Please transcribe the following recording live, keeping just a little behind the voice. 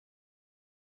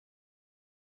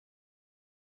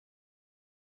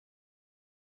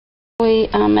we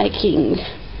are making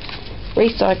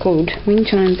recycled wind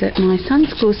chimes at my son's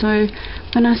school, so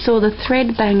when I saw the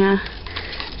threadbanger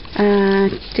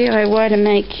DIY to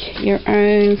make your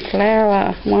own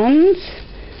flower ones,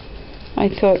 I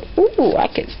thought, ooh, I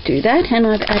could do that. And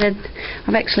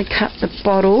I've actually cut the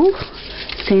bottle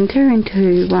centre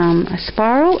into a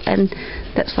spiral, and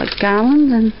that's like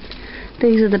garlands, and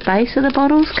these are the base of the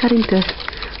bottles cut into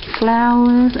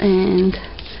flowers and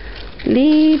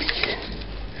leaves,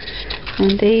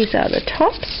 and these are the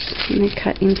tops, and they're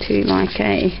cut into like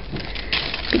a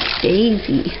big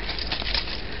daisy.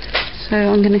 So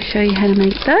I'm going to show you how to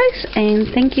make those,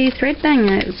 and thank you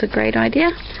Threadbanger, it was a great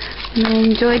idea and I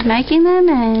enjoyed making them,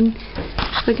 and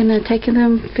we're going to take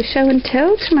them for show and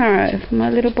tell tomorrow for my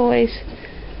little boy's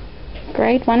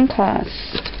grade 1 class.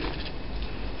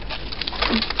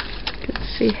 You can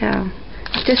see how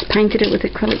I just painted it with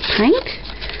acrylic paint,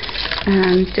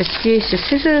 just used the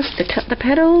scissors to cut the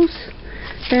petals.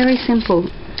 Very simple.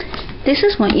 This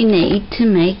is what you need to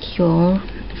make your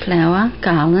flower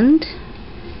garland,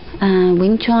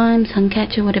 wind chime,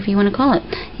 suncatcher, whatever you want to call it.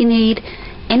 You need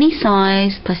any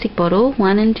size plastic bottle,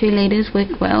 1 and 2 litres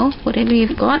work well, whatever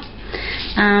you've got.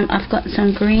 I've got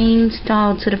some green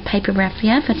styled sort of paper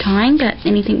raffia for tying, but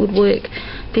anything would work.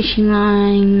 Fishing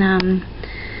line,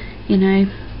 you know,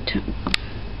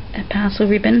 a parcel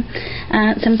ribbon,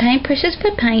 some paint brushes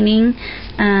for painting,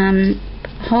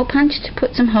 hole punch to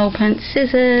put some hole punch,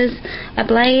 scissors, a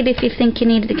blade if you think you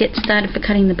need to get started for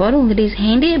cutting the bottle. It is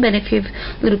handy, but if you've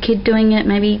a little kid doing it,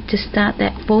 maybe just start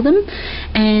that for them,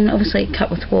 and obviously cut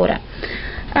with water.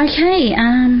 Okay,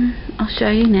 I'll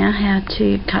show you now how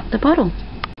to cut the bottle.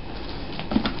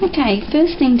 Okay,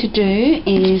 first thing to do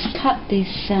is cut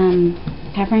this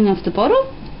covering of the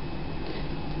bottle,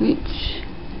 which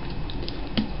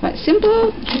quite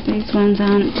simple. These ones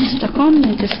aren't stuck on,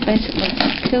 they just basically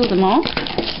peel them off,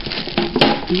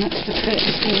 and that's the first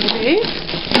thing to do.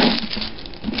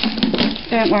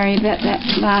 Don't worry about that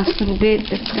last little bit,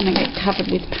 it's going to get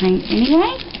covered with paint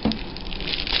anyway.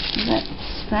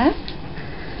 That's that.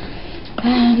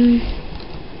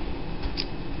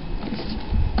 Just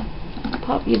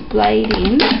pop your blade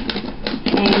in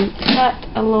and cut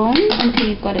along until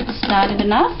you've got it started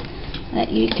enough that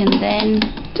you can then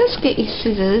just get your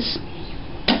scissors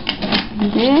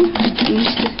and there,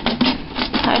 finish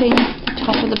cutting the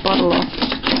top of the bottle off.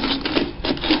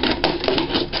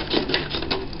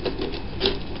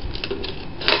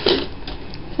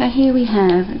 So here we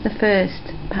have the first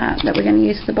part that we're going to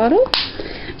use the bottle.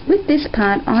 With this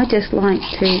part, I just like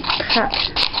to cut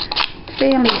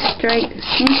fairly straight,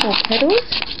 simple petals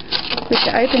which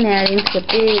open out into a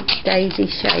big daisy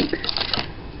shape.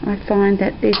 I find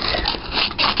that this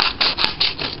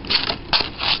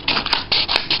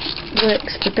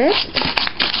works the best,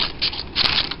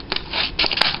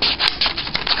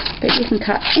 but you can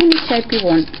cut any shape you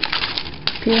want.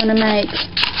 If you want to make,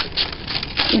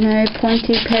 you know,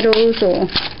 pointy petals or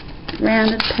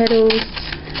rounded petals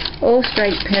or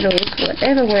straight petals,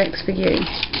 whatever works for you.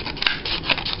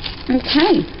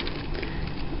 Okay,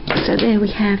 so there we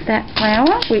have that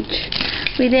flower, which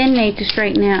we then need to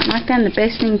straighten out. And I found the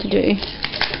best thing to do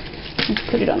is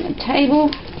put it on the table,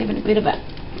 give it a bit of a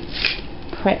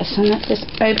press, and that just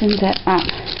opens that up.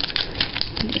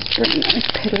 And just bring those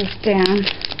petals down,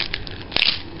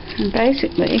 and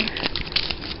basically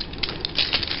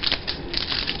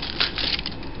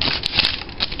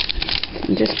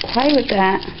you just play with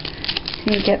that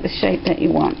till you get the shape that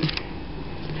you want.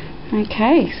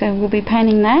 Okay, so we'll be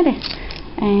painting that,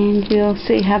 and you'll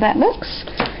see how that looks.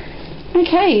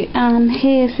 Okay,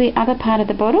 here's the other part of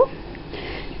the bottle.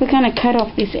 We're going to cut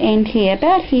off this end here,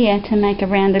 about here, to make a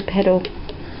rounded petal.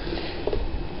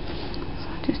 So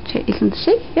just check you can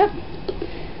see, yep.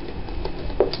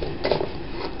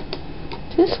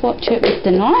 Just watch it with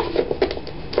the knife.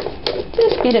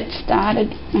 Just get it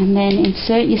started, and then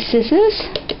insert your scissors.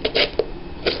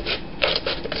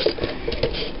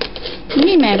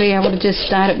 You may be able to just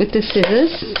start it with the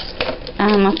scissors. I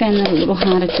found that a little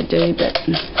harder to do, but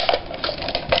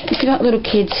if you've got little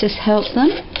kids, just help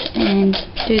them and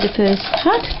do the first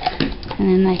cut, and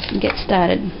then they can get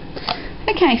started.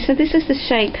 Okay, so this is the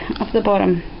shape of the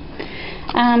bottom.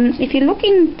 If you look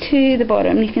into the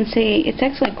bottom, you can see it's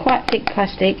actually quite thick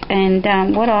plastic, and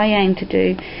what I aim to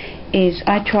do is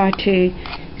I try to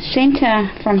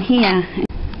centre from here.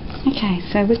 Okay,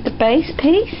 so with the base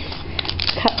piece,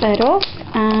 cut that off,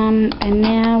 and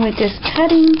now we're just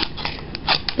cutting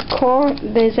the core.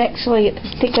 There's actually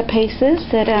thicker pieces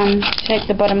that shape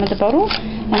the bottom of the bottle,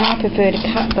 and I prefer to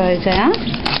cut those out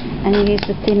and use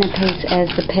the thinner piece as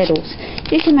the petals.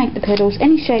 You can make the petals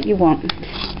any shape you want,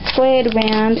 squared,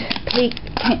 round,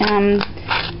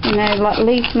 you know, like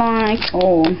leaf-like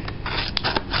or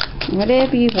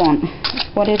whatever you want,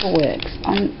 whatever works.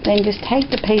 And then just take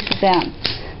the pieces out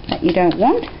that you don't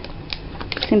want,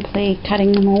 simply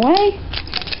cutting them away.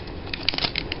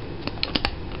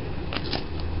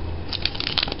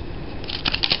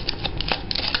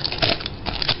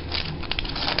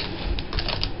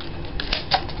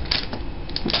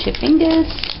 Watch your fingers.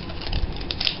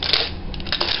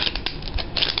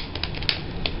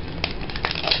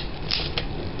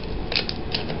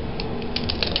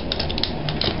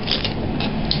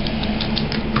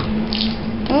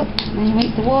 Oh, there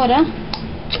went the water.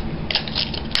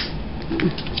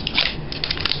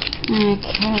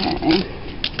 Okay.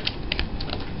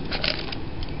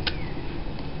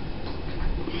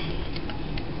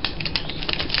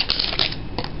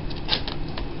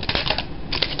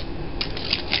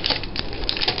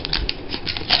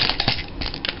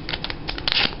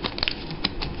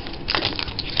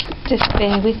 Just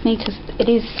bear with me because it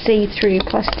is see-through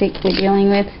plastic we're dealing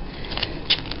with.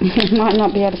 You might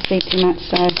not be able to see too much,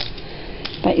 so,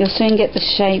 but you'll soon get the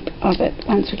shape of it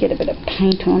once we get a bit of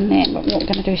paint on there. But what we're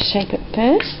going to do is shape it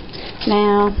first.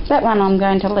 Now that one I'm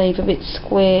going to leave a bit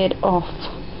squared off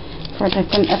for a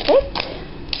different effect,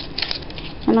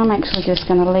 and I'm actually just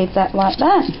going to leave that like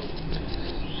that.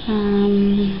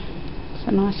 It's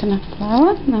a nice enough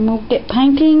flower, and then we'll get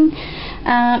painting.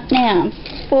 Now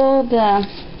for the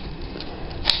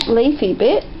leafy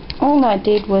bit, all I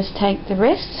did was take the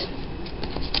rest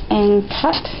and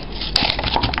cut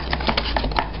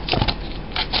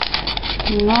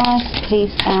a nice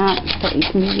piece out that you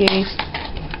can use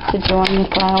to join your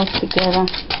flowers together.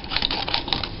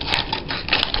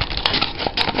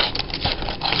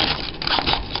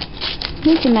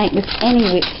 You can make this any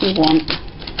width you want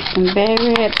and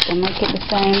vary it or make it the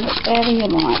same, whatever you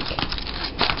like.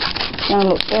 It's going to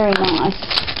look very nice.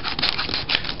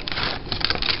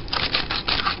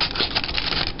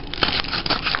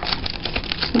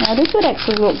 Now this would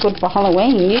actually look good for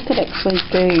Halloween. You could actually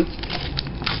do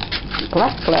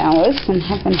black flowers and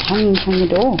have them hanging from your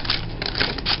door.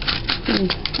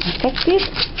 Effective.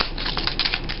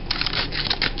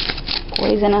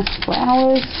 Poisonous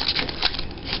flowers.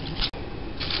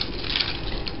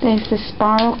 There's the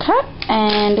spiral cut,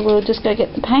 and we'll just go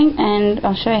get the paint and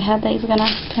I'll show you how these are going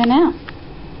to turn out.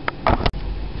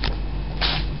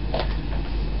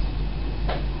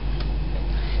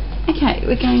 Okay,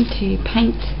 we're going to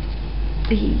paint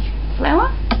the flower.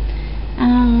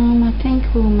 I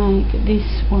think we'll make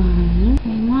this one,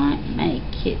 we might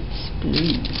make it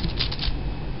blue.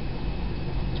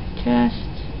 Just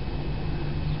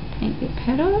paint the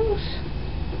petals.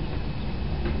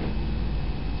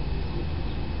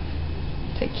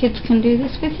 So kids can do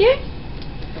this with you.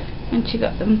 Once you've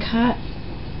got them cut,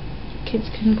 kids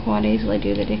can quite easily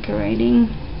do the decorating.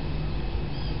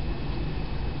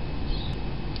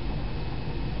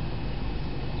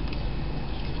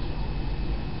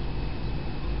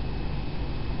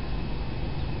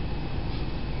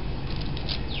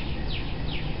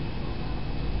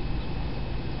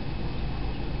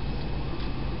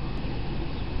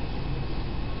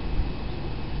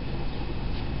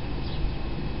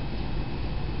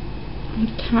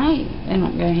 Okay, then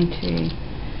I'm going to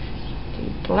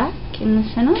do black in the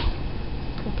centre.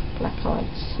 Black-eyed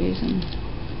Susan.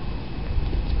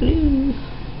 It's blue.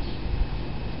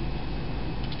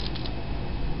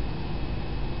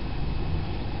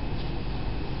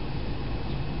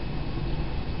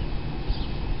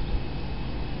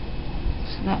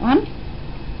 So that one.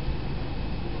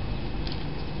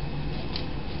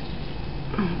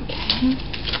 Okay.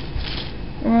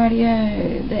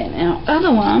 Rightio. Then our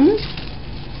other one,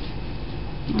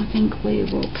 I think we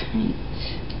will paint.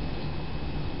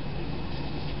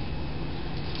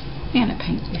 I'm going to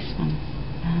paint this one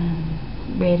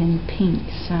red and pink.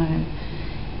 So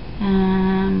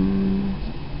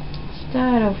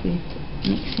start off with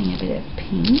mixing a bit of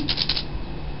pink.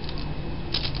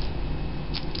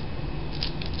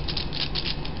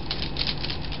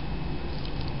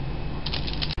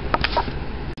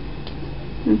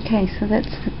 Okay, so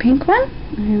that's the pink one,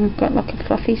 and we've got like a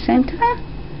fluffy centre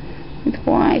with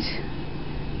white,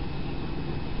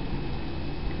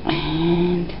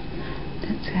 and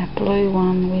that's our blue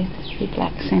one with the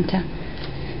black centre.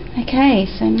 Okay,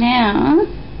 so now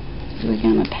we're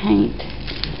going to paint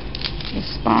the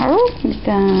spiral with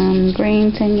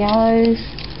greens and yellows,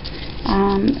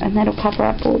 and that'll cover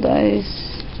up all those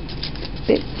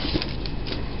bits.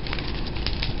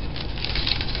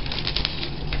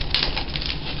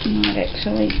 I might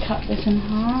actually cut this in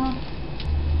half.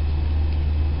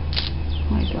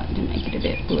 I always like to make it a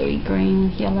bit bluey green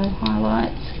with yellow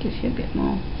highlights, gives you a bit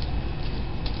more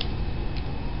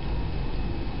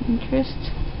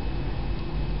interest.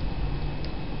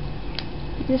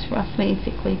 Just roughly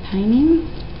thickly painting.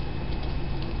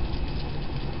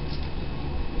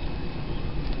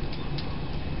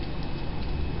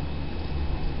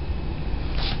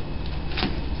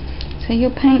 So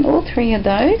you'll paint all three of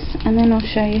those, and then I'll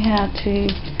show you how to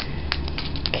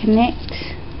connect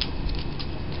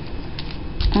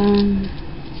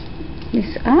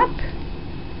this up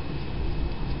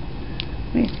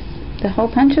with the hole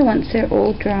puncher once they're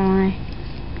all dry.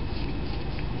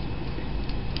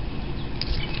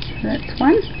 So that's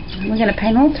one. We're going to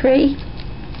paint all three.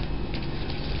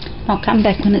 I'll come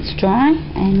back when it's dry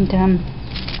and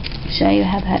show you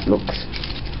how that looks.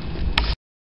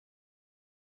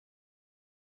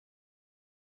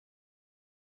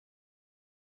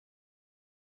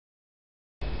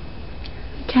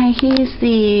 Okay, here's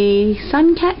the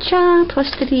suncatcher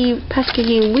plus the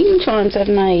pastel wind chimes I've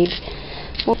made.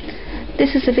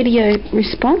 This is a video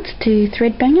response to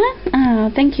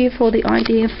Threadbanger. Thank you for the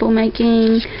idea for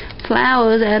making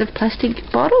flowers out of plastic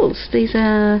bottles. These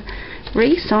are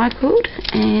recycled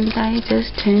and they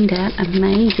just turned out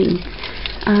amazing.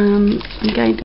 I'm going to